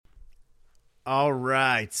All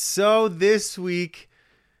right. So this week,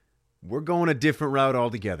 we're going a different route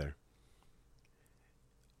altogether.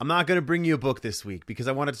 I'm not going to bring you a book this week because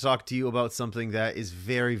I wanted to talk to you about something that is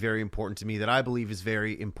very, very important to me that I believe is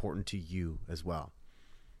very important to you as well.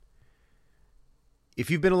 If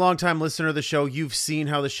you've been a long-time listener of the show, you've seen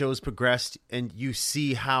how the show's progressed and you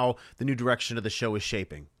see how the new direction of the show is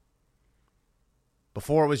shaping.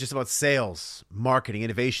 Before, it was just about sales, marketing,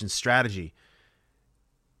 innovation, strategy.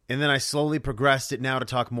 And then I slowly progressed it now to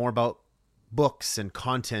talk more about books and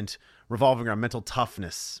content revolving around mental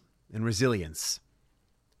toughness and resilience.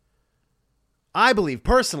 I believe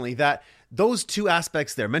personally that those two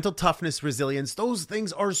aspects there, mental toughness, resilience, those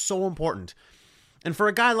things are so important. And for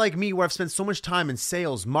a guy like me, where I've spent so much time in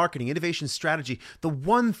sales, marketing, innovation, strategy, the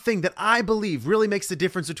one thing that I believe really makes the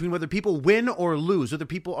difference between whether people win or lose, whether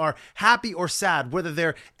people are happy or sad, whether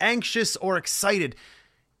they're anxious or excited,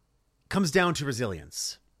 comes down to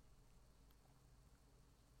resilience.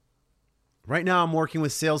 Right now, I'm working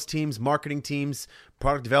with sales teams, marketing teams,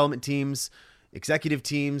 product development teams, executive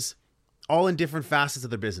teams, all in different facets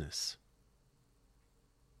of their business.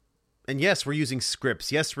 And yes, we're using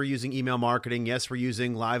scripts. Yes, we're using email marketing. Yes, we're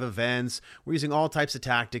using live events. We're using all types of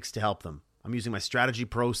tactics to help them. I'm using my strategy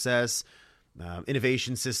process,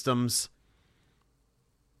 innovation systems.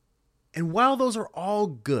 And while those are all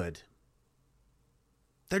good,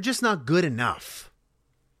 they're just not good enough.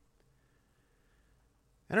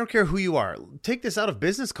 I don't care who you are. Take this out of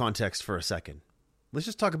business context for a second. Let's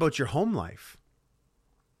just talk about your home life.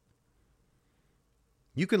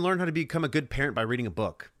 You can learn how to become a good parent by reading a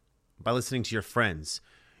book, by listening to your friends.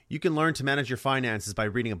 You can learn to manage your finances by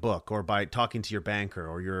reading a book or by talking to your banker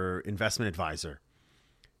or your investment advisor.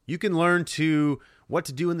 You can learn what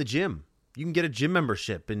to do in the gym. You can get a gym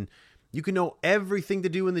membership and you can know everything to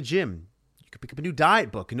do in the gym. You can pick up a new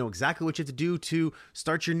diet book and know exactly what you have to do to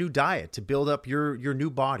start your new diet, to build up your new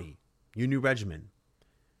body, your new regimen.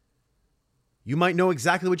 You might know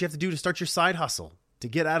exactly what you have to do to start your side hustle, to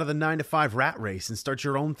get out of the 9-to-5 rat race and start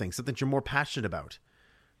your own thing, something you're more passionate about.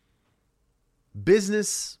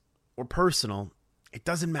 Business or personal, it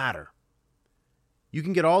doesn't matter. You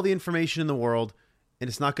can get all the information in the world, and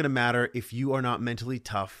it's not going to matter if you are not mentally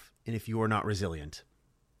tough and if you are not resilient.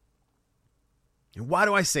 And why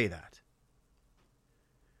do I say that?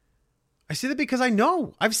 I say that because I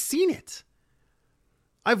know. I've seen it.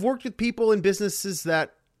 I've worked with people in businesses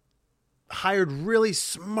that hired really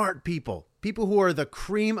smart people who are the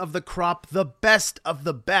cream of the crop, the best of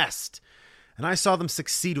the best. And I saw them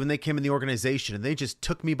succeed when they came in the organization, and they just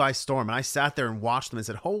took me by storm. And I sat there and watched them and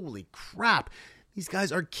said, holy crap, these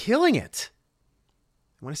guys are killing it.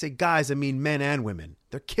 And when I say guys, I mean men and women.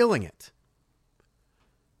 They're killing it.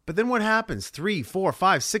 But then what happens? 3, 4,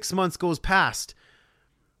 5, 6 months goes past.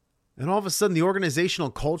 And all of a sudden, the organizational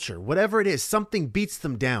culture, whatever it is, something beats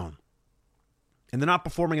them down. And they're not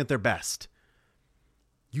performing at their best.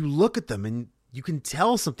 You look at them and you can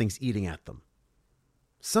tell something's eating at them.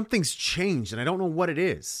 Something's changed and I don't know what it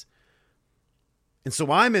is. And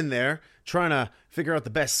so I'm in there trying to figure out the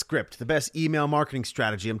best script, the best email marketing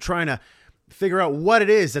strategy. I'm trying to figure out what it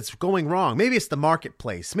is that's going wrong. Maybe it's the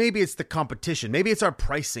marketplace. Maybe it's the competition. Maybe it's our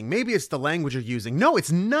pricing. Maybe it's the language you're using. No,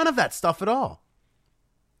 it's none of that stuff at all.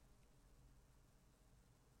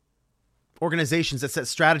 Organizations that set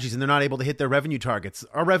strategies and they're not able to hit their revenue targets.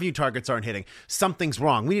 Our revenue targets aren't hitting. Something's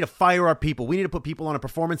wrong. We need to fire our people. We need to put people on a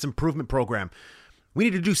performance improvement program. We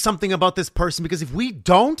need to do something about this person because if we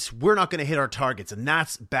don't, we're not going to hit our targets, and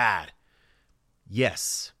that's bad.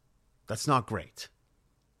 Yes, that's not great.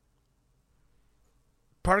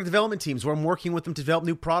 Product development teams where I'm working with them to develop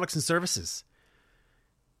new products and services.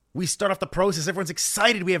 We start off the process. Everyone's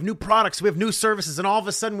excited. We have new products. We have new services, and all of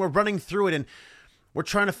a sudden we're running through it and we're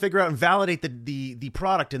trying to figure out and validate the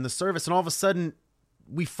product and the service. And all of a sudden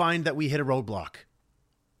we find that we hit a roadblock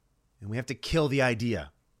and we have to kill the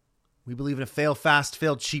idea. We believe in a fail fast,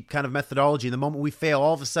 fail cheap kind of methodology. And the moment we fail,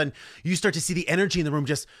 all of a sudden you start to see the energy in the room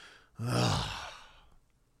just,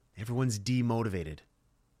 everyone's demotivated.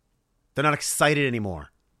 They're not excited anymore.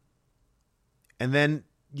 And then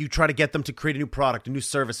you try to get them to create a new product, a new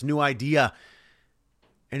service, a new idea.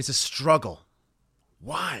 And it's a struggle.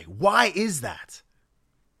 Why? Why is that?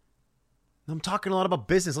 I'm talking a lot about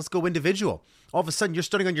business. Let's go individual. All of a sudden, you're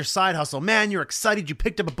starting on your side hustle. Man, you're excited. You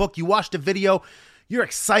picked up a book. You watched a video. You're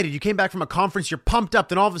excited. You came back from a conference. You're pumped up.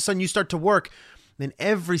 Then all of a sudden, you start to work. Then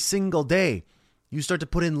every single day, you start to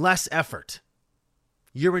put in less effort.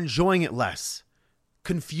 You're enjoying it less.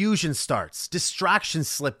 Confusion starts. Distractions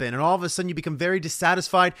slip in. And all of a sudden, you become very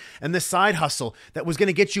dissatisfied. And the side hustle that was going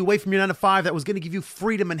to get you away from your 9 to 5, that was going to give you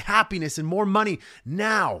freedom and happiness and more money.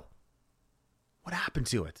 Now, what happened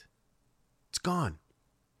to it? It's gone.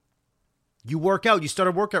 You work out, you start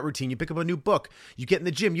a workout routine, you pick up a new book, you get in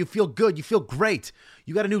the gym, you feel good, you feel great.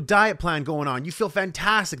 You got a new diet plan going on, you feel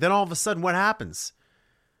fantastic. Then all of a sudden, what happens?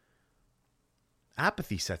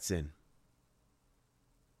 Apathy sets in.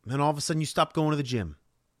 And then all of a sudden, you stop going to the gym.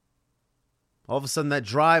 All of a sudden, that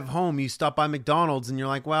drive home, you stop by McDonald's and you're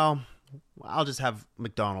like, well, I'll just have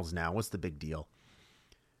McDonald's now. What's the big deal?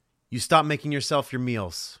 You stop making yourself your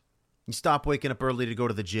meals. You stop waking up early to go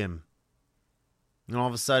to the gym. And all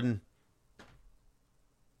of a sudden,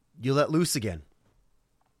 you let loose again.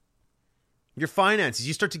 Your finances,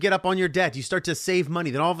 you start to get up on your debt. You start to save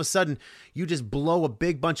money. Then all of a sudden, you just blow a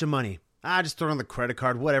big bunch of money. Just throw it on the credit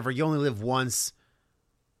card, whatever. You only live once.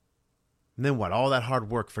 And then what? All that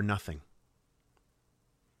hard work for nothing.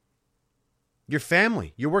 Your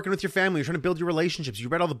family. You're working with your family. You're trying to build your relationships. You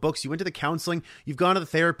read all the books. You went to the counseling. You've gone to the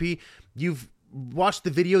therapy. You've watched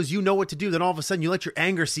the videos. You know what to do. Then all of a sudden, you let your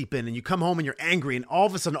anger seep in and you come home and you're angry. And all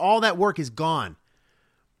of a sudden, all that work is gone.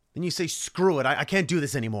 Then you say, screw it, I can't do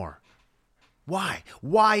this anymore. Why?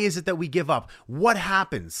 Why is it that we give up? What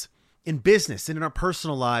happens in business and in our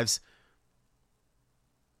personal lives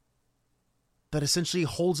that essentially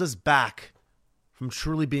holds us back from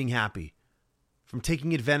truly being happy, from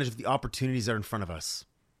taking advantage of the opportunities that are in front of us?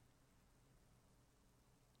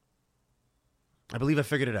 I believe I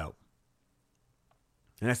figured it out.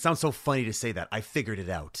 And it sounds so funny to say that. I figured it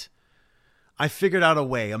out. I figured out a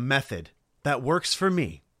way, a method that works for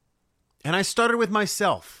me. And I started with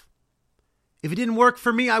myself. If it didn't work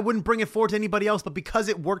for me, I wouldn't bring it forward to anybody else. But because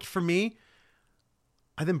it worked for me,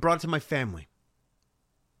 I then brought it to my family.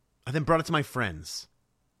 I then brought it to my friends.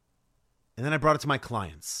 And then I brought it to my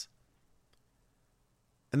clients.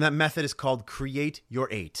 And that method is called Create Your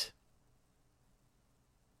 8.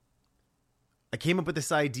 I came up with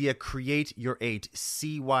this idea, Create Your 8,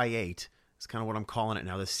 CY8. It's kind of what I'm calling it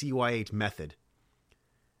now, the CY8 method.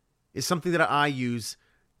 It's something that I use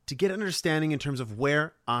to get an understanding in terms of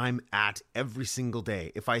where I'm at every single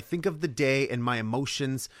day. If I think of the day and my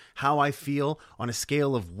emotions, how I feel on a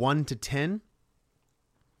scale of 1 to 10,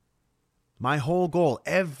 my whole goal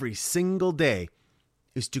every single day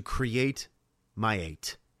is to create my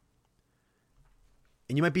 8.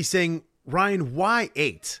 And you might be saying, Ryan, why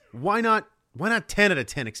 8? Why not 10 out of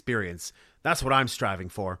 10 experience? That's what I'm striving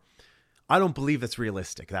for. I don't believe that's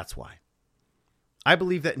realistic. That's why. I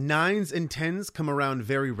believe that 9s and 10s come around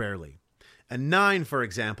very rarely. A 9, for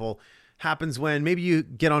example, happens when maybe you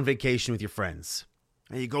get on vacation with your friends.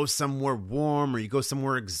 And you go somewhere warm or you go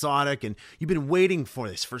somewhere exotic and you've been waiting for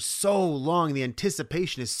this for so long. The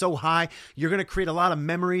anticipation is so high. You're going to create a lot of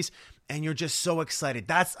memories and you're just so excited.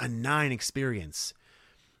 That's a 9 experience.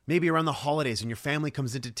 Maybe around the holidays when your family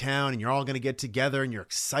comes into town and you're all going to get together and you're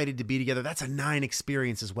excited to be together. That's a 9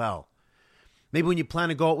 experience as well. Maybe when you plan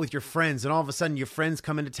to go out with your friends and all of a sudden your friends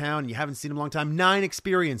come into town and you haven't seen them in a long time, 9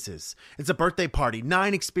 experiences. It's a birthday party,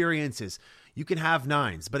 9 experiences. You can have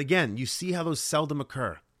 9s. But again, you see how those seldom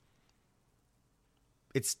occur.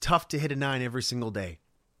 It's tough to hit a 9 every single day.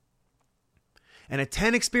 And a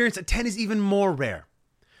 10 experience, a 10 is even more rare.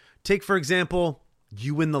 Take, for example,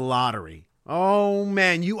 you win the lottery. Oh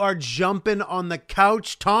man, you are jumping on the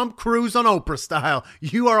couch, Tom Cruise on Oprah style.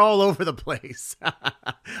 You are all over the place.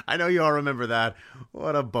 I know you all remember that.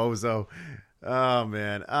 What a bozo. Oh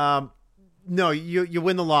man. No, you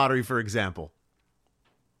win the lottery, for example.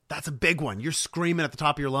 That's a big one. You're screaming at the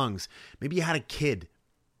top of your lungs. Maybe you had a kid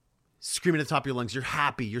screaming at the top of your lungs. You're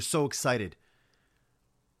happy. You're so excited.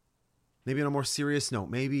 Maybe on a more serious note,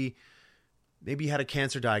 maybe you had a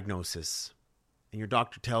cancer diagnosis and your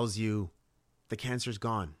doctor tells you the cancer's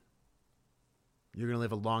gone. You're going to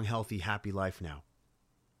live a long, healthy, happy life now.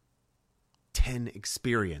 10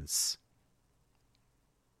 experience.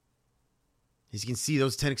 As you can see,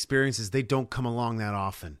 those 10 experiences, they don't come along that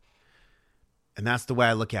often. And that's the way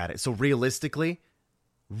I look at it. So realistically,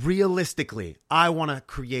 I want to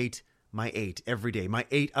create my 8 every day, my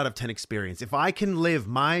 8 out of 10 experience. If I can live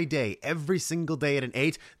my day every single day at an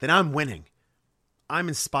 8, then I'm winning. I'm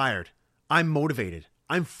inspired. I'm motivated.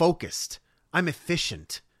 I'm focused. I'm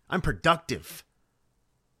efficient. I'm productive.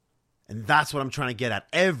 And that's what I'm trying to get at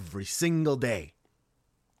every single day.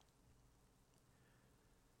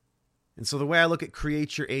 And so the way I look at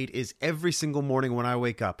Create Your 8 is every single morning when I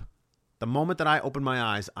wake up, the moment that I open my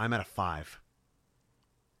eyes, I'm at a 5.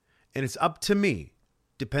 And it's up to me,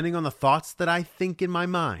 depending on the thoughts that I think in my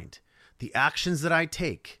mind, the actions that I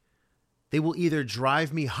take, they will either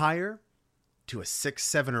drive me higher to a 6,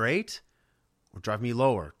 7, or 8, or drive me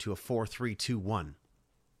lower to a 4, 3, 2, 1.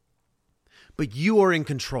 But you are in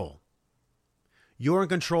control. You're in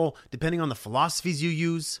control depending on the philosophies you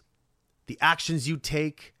use, the actions you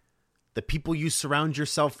take, the people you surround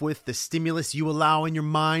yourself with, the stimulus you allow in your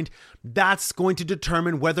mind, that's going to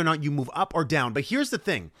determine whether or not you move up or down. But here's the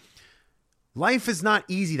thing. Life is not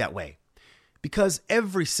easy that way, because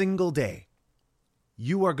every single day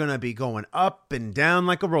you are going to be going up and down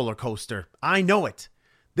like a roller coaster. I know it.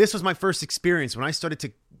 This was my first experience when I started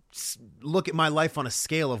to look at my life on a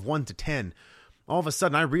scale of 1 to 10. All of a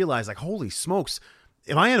sudden I realized, like, holy smokes,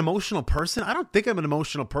 am I an emotional person? I don't think I'm an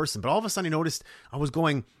emotional person, but all of a sudden I noticed I was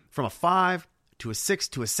going from a 5 to a 6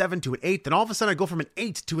 to a 7 to an 8. Then all of a sudden I go from an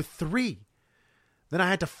 8 to a 3. Then I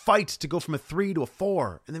had to fight to go from a 3 to a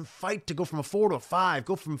 4, and then fight to go from a 4 to a 5,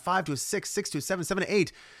 go from 5 to a 6, 6 to a 7, 7 to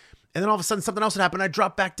 8. And then all of a sudden something else would happen. I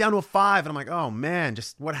dropped back down to a 5, and I'm like, oh man,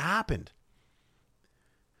 just what happened?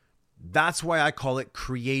 That's why I call it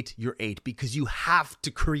create your 8, because you have to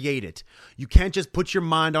create it. You can't just put your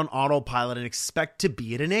mind on autopilot and expect to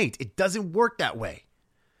be at an 8. It doesn't work that way.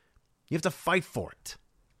 You have to fight for it.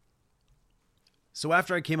 So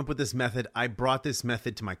after I came up with this method, I brought this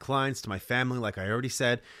method to my clients, to my family, like I already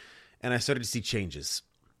said, and I started to see changes.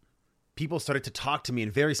 People started to talk to me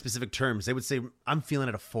in very specific terms. They would say, I'm feeling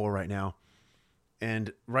at a 4 right now.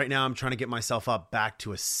 And right now I'm trying to get myself up back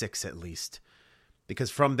to a 6 at least.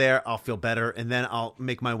 Because from there, I'll feel better, and then I'll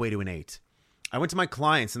make my way to an 8. I went to my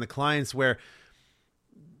clients, and the clients where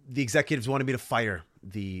the executives wanted me to fire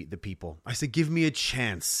the people. I said, give me a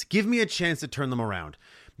chance. Give me a chance to turn them around.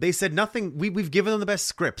 They said nothing. We've given them the best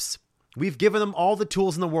scripts. We've given them all the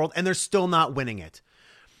tools in the world, and they're still not winning it.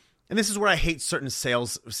 And this is where I hate certain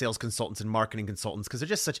sales consultants and marketing consultants, because they're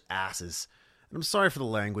just such asses. And I'm sorry for the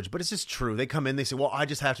language, but it's just true. They come in, they say, well, I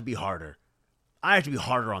just have to be harder. I have to be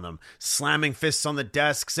harder on them, slamming fists on the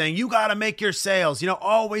desk, saying, you got to make your sales,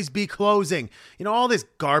 always be closing, all this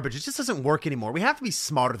garbage. It just doesn't work anymore. We have to be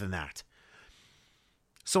smarter than that.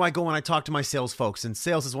 So I go and I talk to my sales folks, and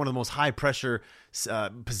sales is one of the most high pressure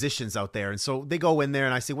positions out there. And so they go in there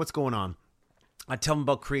and I say, what's going on? I tell them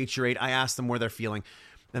about Create Your 8. I ask them where they're feeling,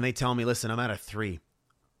 and they tell me, listen, I'm at a 3.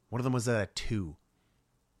 One of them was at a 2.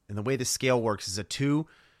 And the way the scale works is at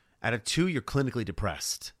a 2, you're clinically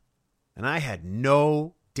depressed. And I had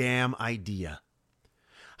no damn idea.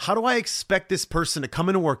 How do I expect this person to come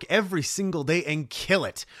into work every single day and kill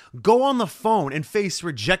it? Go on the phone and face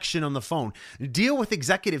rejection on the phone. Deal with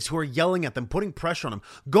executives who are yelling at them, putting pressure on them.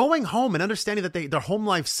 Going home and understanding that their home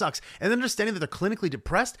life sucks, and understanding that they're clinically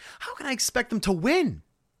depressed. How can I expect them to win?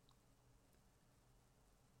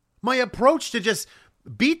 My approach to just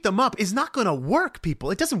beat them up is not going to work,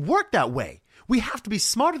 people. It doesn't work that way. We have to be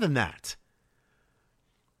smarter than that.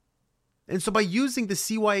 And so by using the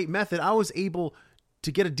CY8 method, I was able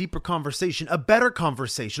to get a deeper conversation, a better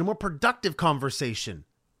conversation, a more productive conversation.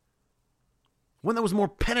 One that was more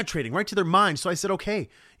penetrating right to their mind. So I said, okay,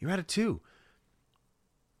 you're at a 2.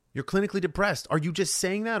 You're clinically depressed. Are you just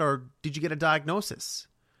saying that, or did you get a diagnosis?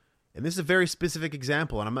 And this is a very specific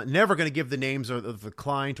example. And I'm never going to give the names of the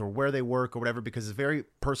client or where they work or whatever, because it's a very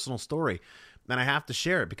personal story. And I have to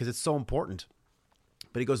share it because it's so important.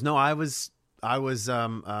 But he goes, no, I was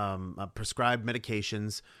prescribed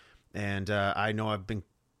medications, and I know I've been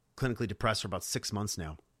clinically depressed for about 6 months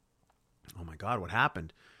now. Oh my God, what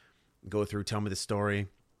happened? Go through, tell me the story.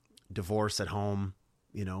 Divorce at home,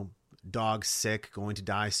 dog sick, going to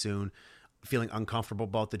die soon, feeling uncomfortable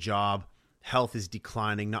about the job. Health is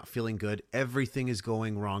declining, not feeling good. Everything is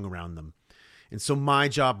going wrong around them. And so my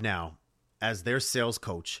job now, as their sales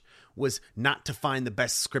coach, was not to find the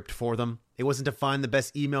best script for them. It wasn't to find the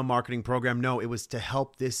best email marketing program. No, it was to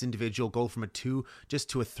help this individual go from a 2 just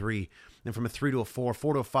to a 3, and from a 3 to a 4,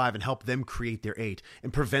 4 to a 5, and help them create their 8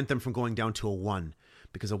 and prevent them from going down to a 1.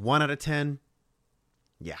 Because a 1 out of 10,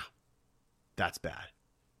 yeah, that's bad.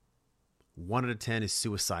 1 out of 10 is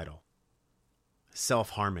suicidal,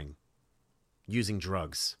 self-harming, using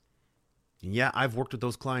drugs. And yeah, I've worked with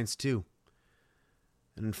those clients too.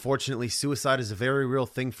 And unfortunately, suicide is a very real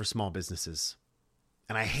thing for small businesses.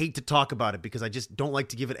 And I hate to talk about it because I just don't like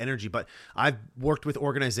to give it energy, but I've worked with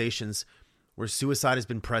organizations where suicide has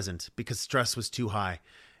been present because stress was too high.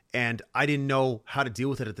 And I didn't know how to deal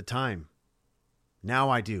with it at the time. Now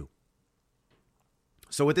I do.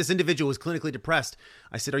 So with this individual who was clinically depressed,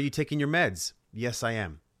 I said, are you taking your meds? Yes, I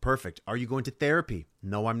am. Perfect. Are you going to therapy?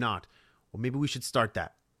 No, I'm not. Well, maybe we should start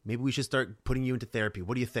that. Maybe we should start putting you into therapy.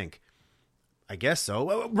 What do you think? I guess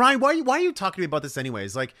so. Ryan, why are you talking to me about this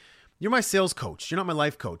anyways? Like, you're my sales coach. You're not my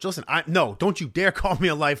life coach. Listen, no, don't you dare call me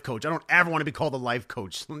a life coach. I don't ever want to be called a life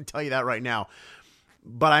coach. Let me tell you that right now.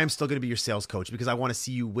 But I am still going to be your sales coach because I want to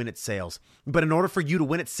see you win at sales. But in order for you to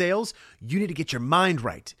win at sales, you need to get your mind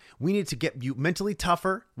right. We need to get you mentally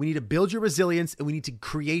tougher. We need to build your resilience, and we need to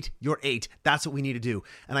create your 8. That's what we need to do.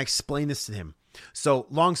 And I explained this to him. So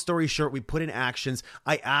long story short, we put in actions.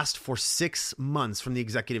 I asked for 6 months from the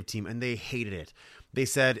executive team and they hated it. They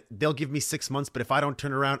said, they'll give me 6 months, but if I don't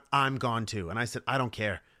turn around, I'm gone too. And I said, I don't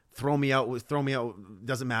care. Throw me out,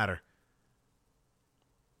 doesn't matter.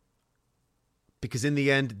 Because in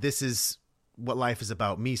the end, this is what life is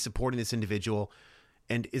about, me supporting this individual.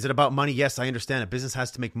 And is it about money? Yes, I understand it. Business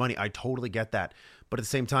has to make money. I totally get that. But at the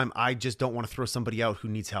same time, I just don't want to throw somebody out who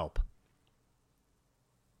needs help.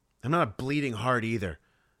 I'm not a bleeding heart either.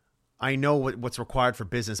 I know what's required for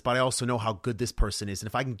business, but I also know how good this person is. And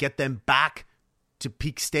if I can get them back to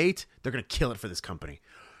peak state, they're going to kill it for this company.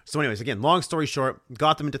 So anyways, again, long story short,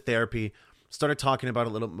 got them into therapy, started talking about it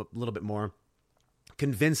a little bit more,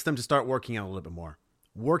 convinced them to start working out a little bit more,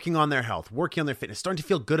 working on their health, working on their fitness, starting to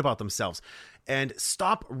feel good about themselves, and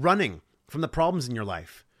stop running from the problems in your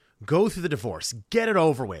life. Go through the divorce, get it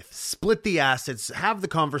over with, split the assets, have the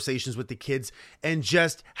conversations with the kids, and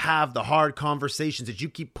just have the hard conversations that you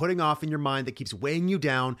keep putting off in your mind that keeps weighing you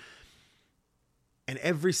down. And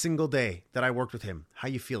every single day that I worked with him, how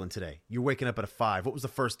you feeling today? You're waking up at a 5. What was the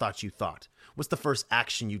first thought you thought? What's the first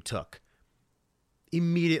action you took?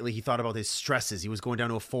 Immediately, he thought about his stresses. He was going down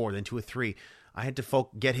to a 4, then to a 3. I had to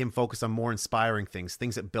get him focused on more inspiring things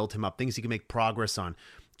that built him up, things he could make progress on,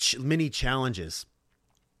 mini challenges.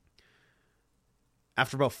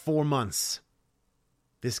 After about 4 months,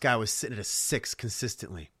 this guy was sitting at a 6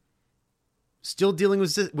 consistently. Still dealing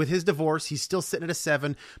with his divorce. He's still sitting at a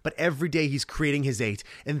 7, but every day he's creating his 8.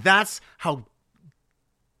 And that's how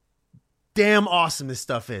damn awesome this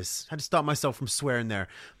stuff is. I had to stop myself from swearing there.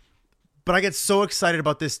 But I get so excited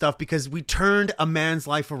about this stuff because we turned a man's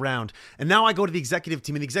life around. And now I go to the executive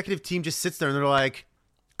team, and the executive team just sits there and they're like,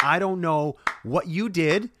 I don't know what you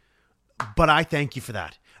did, but I thank you for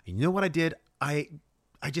that. And you know what I did? I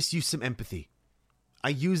just used some empathy. I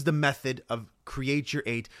used the method of Create Your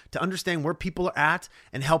 8 to understand where people are at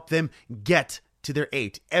and help them get to their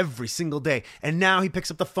 8 every single day. And now he picks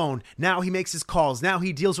up the phone. Now he makes his calls. Now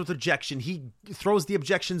he deals with rejection. He throws the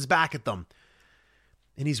objections back at them.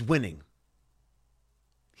 And he's winning.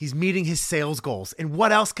 He's meeting his sales goals. And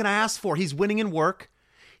what else can I ask for? He's winning in work.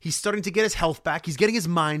 He's starting to get his health back. He's getting his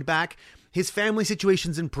mind back. His family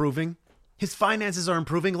situation's improving. His finances are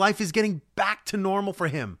improving. Life is getting back to normal for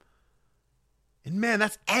him. And man,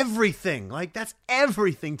 that's everything. Like, that's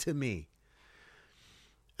everything to me.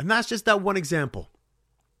 And that's just that one example.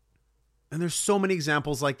 And there's so many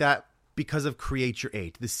examples like that because of Create Your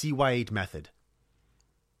 8, the CY8 method.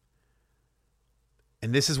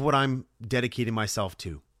 And this is what I'm dedicating myself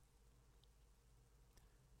to.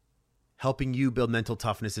 Helping you build mental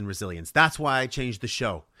toughness and resilience. That's why I changed the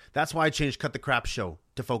show. That's why I changed Cut the Crap Show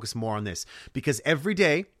to focus more on this. Because every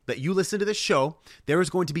day that you listen to this show, there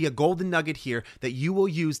is going to be a golden nugget here that you will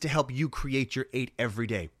use to help you create your 8 every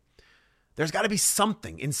day. There's got to be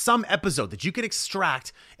something in some episode that you can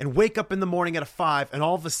extract and wake up in the morning at a 5, and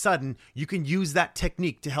all of a sudden you can use that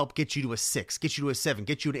technique to help get you to a 6, get you to a 7,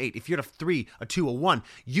 get you to an 8. If you're at a 3, a 2, a 1,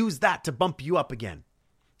 use that to bump you up again.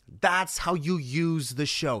 That's how you use the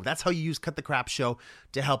show. That's how you use Cut the Crap Show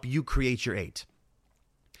to help you create your 8.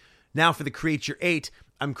 Now for the Create Your 8,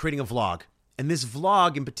 I'm creating a vlog. And this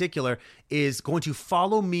vlog in particular is going to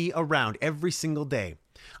follow me around every single day.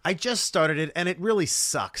 I just started it and it really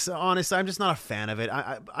sucks. Honestly, I'm just not a fan of it.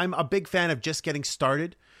 I'm a big fan of just getting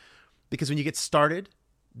started, because when you get started,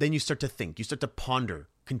 then you start to think, you start to ponder,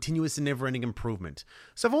 continuous and never-ending improvement.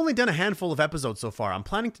 So I've only done a handful of episodes so far. I'm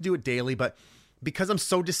planning to do it daily, but because I'm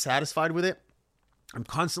so dissatisfied with it, I'm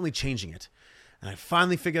constantly changing it. And I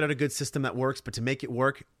finally figured out a good system that works, but to make it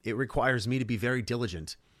work, it requires me to be very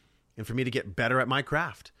diligent and for me to get better at my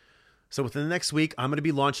craft. So within the next week, I'm going to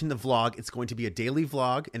be launching the vlog. It's going to be a daily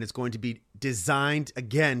vlog, and it's going to be designed,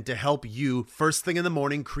 again, to help you first thing in the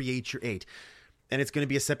morning create your 8. And it's going to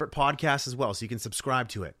be a separate podcast as well, so you can subscribe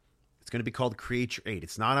to it. It's going to be called Create Your 8.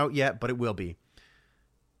 It's not out yet, but it will be.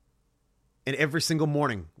 And every single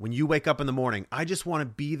morning, when you wake up in the morning, I just want to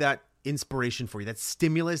be that inspiration for you, that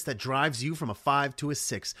stimulus that drives you from a 5 to a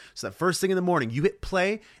 6. So that first thing in the morning, you hit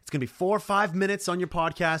play, it's going to be 4 or 5 minutes on your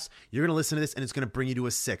podcast. You're going to listen to this and it's going to bring you to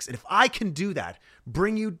a 6. And if I can do that,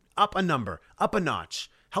 bring you up a number, up a notch,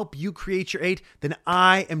 help you create your 8, then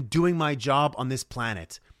I am doing my job on this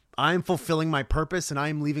planet. I am fulfilling my purpose and I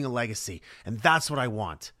am leaving a legacy. And that's what I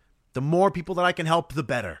want. The more people that I can help, the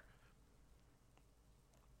better.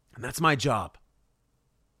 And that's my job.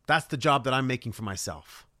 That's the job that I'm making for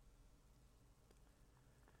myself.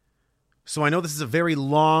 So I know this is a very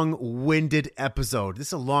long-winded episode. This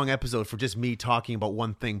is a long episode for just me talking about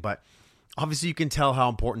one thing, but obviously you can tell how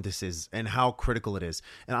important this is and how critical it is.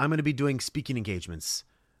 And I'm going to be doing speaking engagements.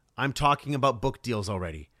 I'm talking about book deals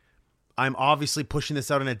already. I'm obviously pushing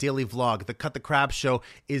this out in a daily vlog. The Cut the Crap Show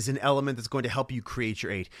is an element that's going to help you create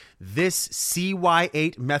your 8. This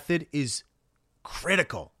CY8 method is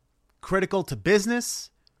critical. Critical to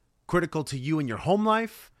business, critical to you and your home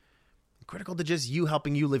life, critical to just you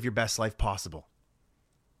helping you live your best life possible.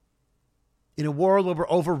 In a world where we're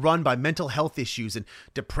overrun by mental health issues and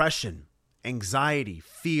depression, anxiety,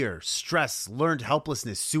 fear, stress, learned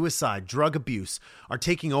helplessness, suicide, drug abuse are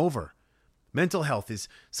taking over. Mental health is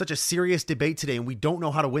such a serious debate today, and we don't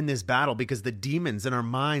know how to win this battle because the demons in our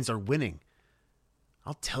minds are winning.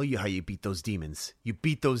 I'll tell you how you beat those demons. You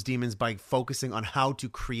beat those demons by focusing on how to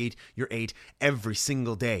create your 8 every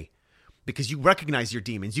single day. Because you recognize your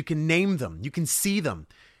demons, you can name them, you can see them,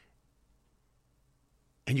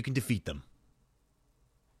 and you can defeat them.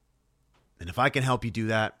 And if I can help you do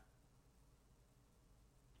that,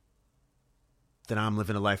 then I'm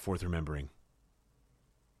living a life worth remembering.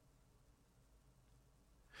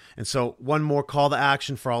 And so one more call to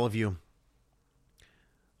action for all of you.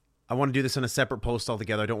 I want to do this on a separate post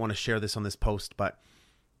altogether. I don't want to share this on this post, but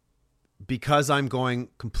because I'm going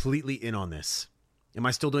completely in on this, am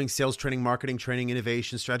I still doing sales training, marketing training,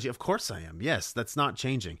 innovation, strategy? Of course I am. Yes, that's not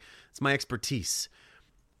changing. It's my expertise.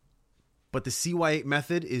 But the CY8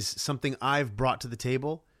 method is something I've brought to the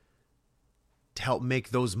table to help make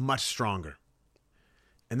those much stronger.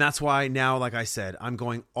 And that's why now, like I said, I'm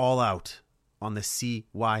going all out on the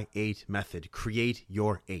CY8 method. Create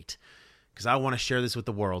your 8. Because I want to share this with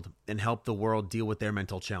the world and help the world deal with their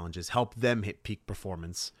mental challenges, help them hit peak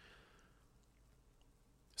performance.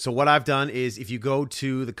 So what I've done is if you go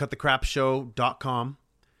to thecutthecrapshow.com,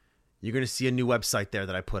 you're going to see a new website there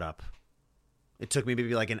that I put up. It took me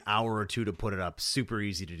maybe like an hour or 2 to put it up. Super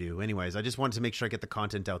easy to do. Anyways, I just wanted to make sure I get the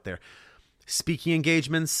content out there. Speaking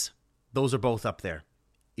engagements, those are both up there.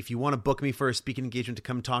 If you want to book me for a speaking engagement to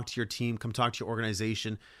come talk to your team, come talk to your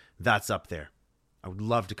organization, that's up there. I would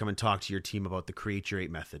love to come and talk to your team about the Create Your 8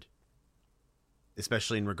 method,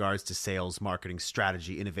 especially in regards to sales, marketing,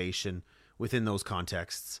 strategy, innovation within those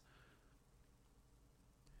contexts.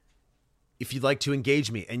 If you'd like to engage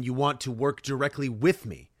me and you want to work directly with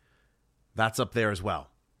me, that's up there as well.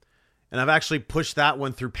 And I've actually pushed that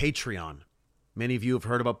one through Patreon. Many of you have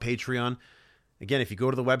heard about Patreon. Again, if you go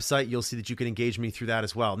to the website, you'll see that you can engage me through that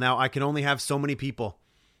as well. Now, I can only have so many people.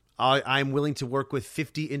 I'm willing to work with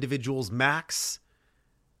 50 individuals max,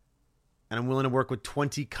 and I'm willing to work with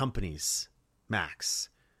 20 companies max.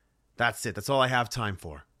 That's it. That's all I have time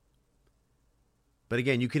for. But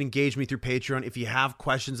again, you can engage me through Patreon. If you have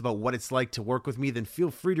questions about what it's like to work with me, then feel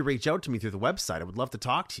free to reach out to me through the website. I would love to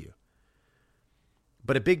talk to you.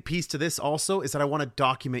 But a big piece to this also is that I want to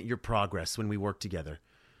document your progress when we work together.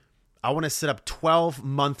 I want to set up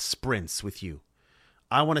 12-month sprints with you.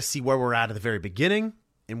 I want to see where we're at the very beginning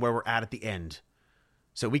and where we're at the end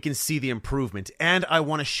so we can see the improvement. And I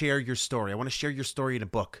want to share your story. I want to share your story in a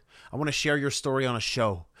book. I want to share your story on a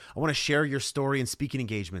show. I want to share your story in speaking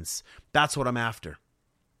engagements. That's what I'm after.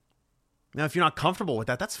 Now, if you're not comfortable with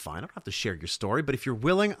that, that's fine. I don't have to share your story. But if you're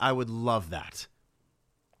willing, I would love that.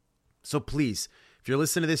 So please, if you're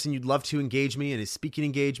listening to this and you'd love to engage me in a speaking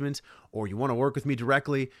engagement or you want to work with me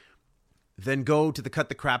directly, then go to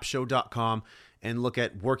thecutthecrapshow.com and look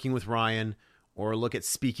at working with Ryan or look at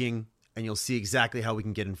speaking, and you'll see exactly how we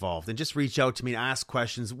can get involved. And just reach out to me and ask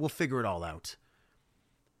questions. We'll figure it all out.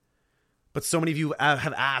 But so many of you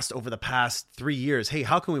have asked over the past 3 years, hey,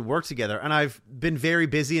 how can we work together? And I've been very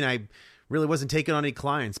busy and I really wasn't taking on any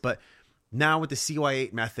clients. But now with the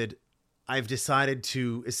CY8 method, I've decided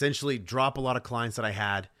to essentially drop a lot of clients that I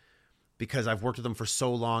had because I've worked with them for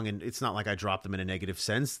so long, and it's not like I dropped them in a negative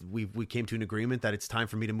sense. We came to an agreement that it's time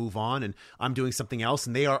for me to move on, and I'm doing something else,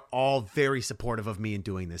 and they are all very supportive of me in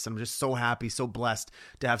doing this. I'm just so happy, so blessed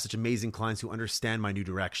to have such amazing clients who understand my new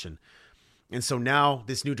direction. And so now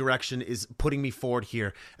this new direction is putting me forward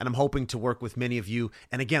here, and I'm hoping to work with many of you.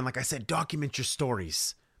 And again, like I said, document your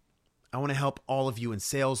stories. I want to help all of you in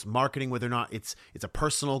sales, marketing, whether or not it's a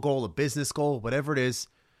personal goal, a business goal, whatever it is.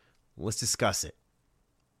 Let's discuss it.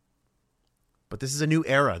 But this is a new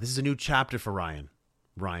era. This is a new chapter for Ryan.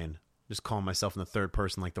 Ryan. Just calling myself in the third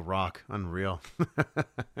person like The Rock. Unreal.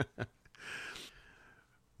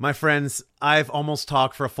 My friends, I've almost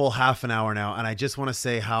talked for a full half an hour now, and I just want to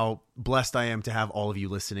say how blessed I am to have all of you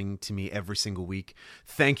listening to me every single week.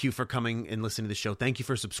 Thank you for coming and listening to the show. Thank you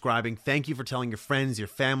for subscribing. Thank you for telling your friends, your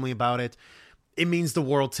family about it. It means the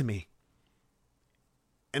world to me.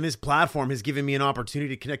 And this platform has given me an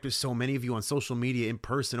opportunity to connect with so many of you on social media, in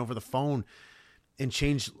person, over the phone, and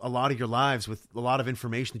change a lot of your lives with a lot of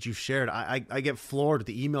information that you've shared. I get floored at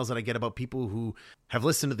the emails that I get about people who have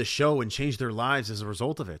listened to the show and changed their lives as a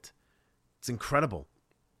result of it. It's incredible.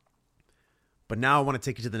 But now I want to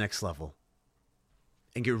take it to the next level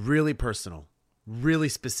and get really personal, really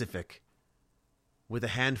specific with a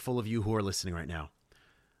handful of you who are listening right now.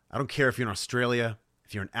 I don't care if you're in Australia,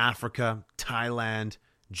 if you're in Africa, Thailand,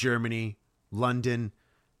 Germany, London,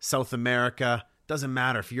 South America. Doesn't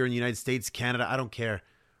matter if you're in the United States, Canada, I don't care.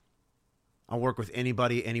 I'll work with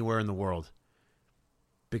anybody, anywhere in the world,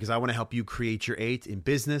 because I want to help you create your 8 in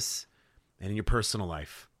business and in your personal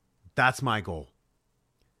life. That's my goal.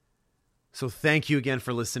 So thank you again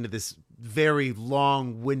for listening to this very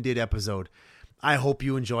long-winded episode. I hope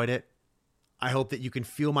you enjoyed it. I hope that you can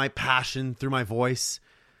feel my passion through my voice,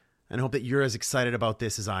 and I hope that you're as excited about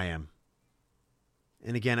this as I am.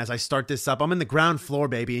 And again, as I start this up, I'm in the ground floor,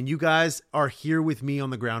 baby, and you guys are here with me on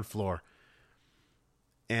the ground floor.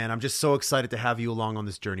 And I'm just so excited to have you along on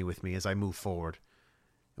this journey with me as I move forward.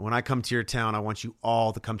 And when I come to your town, I want you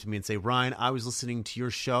all to come to me and say, Ryan, I was listening to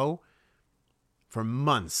your show for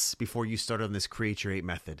months before you started on this Create Your 8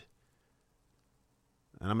 method.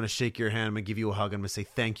 And I'm going to shake your hand. I'm going to give you a hug. I'm going to say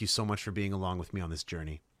thank you so much for being along with me on this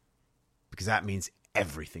journey, because that means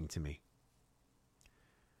everything to me.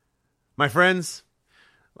 My friends,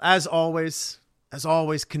 as always,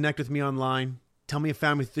 connect with me online. Tell me you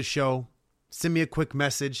found me through the show. Send me a quick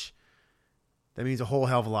message. That means a whole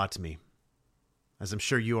hell of a lot to me, as I'm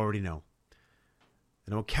sure you already know.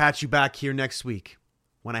 And I'll catch you back here next week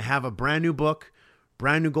when I have a brand new book,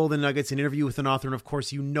 brand new golden nuggets, an interview with an author. And of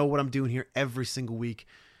course, you know what I'm doing here every single week.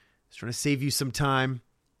 Just trying to save you some time,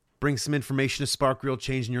 bring some information to spark real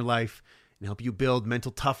change in your life, and help you build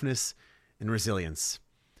mental toughness and resilience.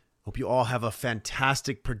 Hope you all have a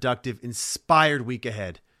fantastic, productive, inspired week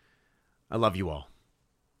ahead. I love you all.